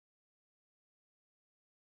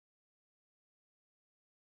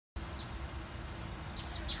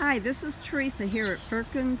Hi, this is Theresa here at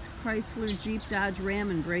Firkins Chrysler Jeep Dodge Ram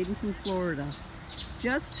in Bradenton, Florida.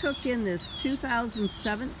 Just took in this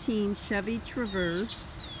 2017 Chevy Traverse.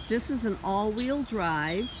 This is an all-wheel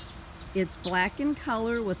drive. It's black in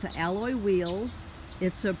color with the alloy wheels.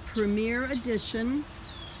 It's a Premier Edition,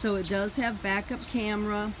 so it does have backup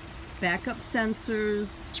camera, backup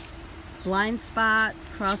sensors, blind spot,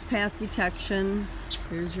 cross path detection.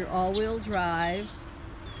 Here's your all-wheel drive,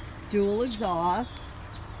 dual exhaust.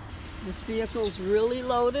 This vehicle's really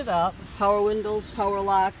loaded up. Power windows, power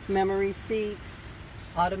locks, memory seats,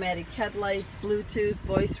 automatic headlights, Bluetooth,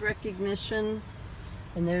 voice recognition.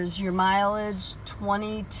 And there's your mileage,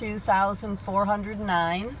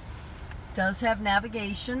 22,409. Does have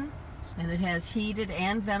navigation, and it has heated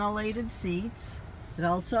and ventilated seats. It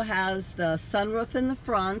also has the sunroof in the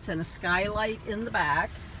front and a skylight in the back.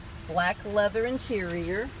 Black leather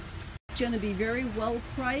interior. It's going to be very well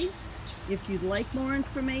priced. If you'd like more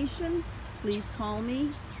information, please call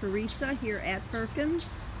me, Theresa, here at Firkins.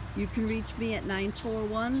 You can reach me at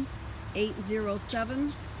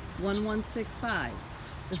 941-807-1165.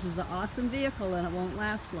 This is an awesome vehicle and it won't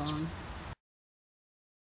last long.